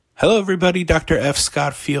Hello everybody, Dr. F.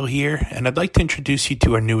 Scott Feil here, and I'd like to introduce you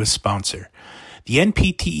to our newest sponsor. The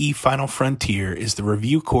NPTE Final Frontier is the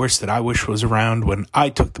review course that I wish was around when I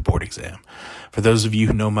took the board exam. For those of you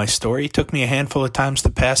who know my story, it took me a handful of times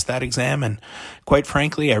to pass that exam, and quite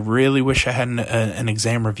frankly, I really wish I had an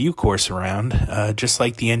exam review course around, just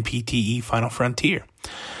like the NPTE Final Frontier.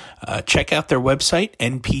 Check out their website,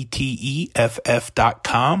 npteff.com,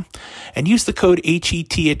 and use the code HET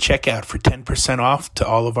at checkout for 10% off to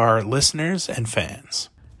all of our listeners and fans.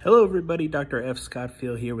 Hello everybody, Dr. F. Scott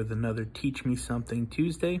Feil here with another Teach Me Something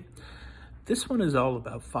Tuesday. This one is all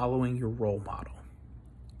about following your role model.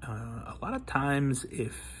 A lot of times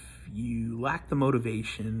if you lack the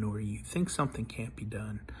motivation or you think something can't be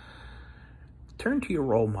done, turn to your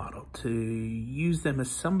role model to use them as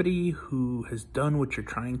somebody who has done what you're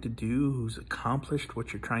trying to do, who's accomplished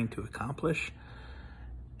what you're trying to accomplish.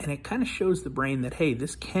 And it kind of shows the brain that, hey,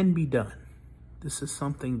 this can be done. This is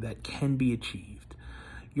something that can be achieved.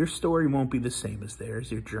 Your story won't be the same as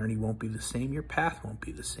theirs. Your journey won't be the same. Your path won't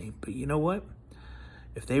be the same. But you know what?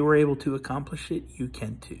 If they were able to accomplish it, you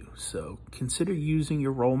can too. So consider using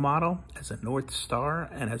your role model as a North Star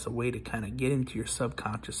and as a way to kind of get into your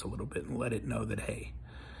subconscious a little bit and let it know that, hey,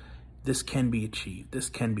 this can be achieved. This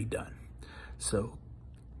can be done. So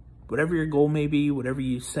whatever your goal may be, whatever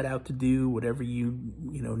you set out to do, whatever you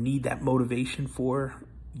need that motivation for,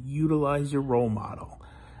 utilize your role model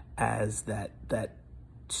as that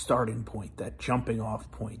starting point, that jumping off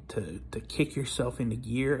point to kick yourself into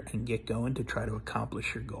gear and get going to try to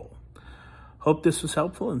accomplish your goal. Hope this was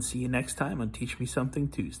helpful and see you next time on Teach Me Something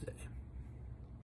Tuesday.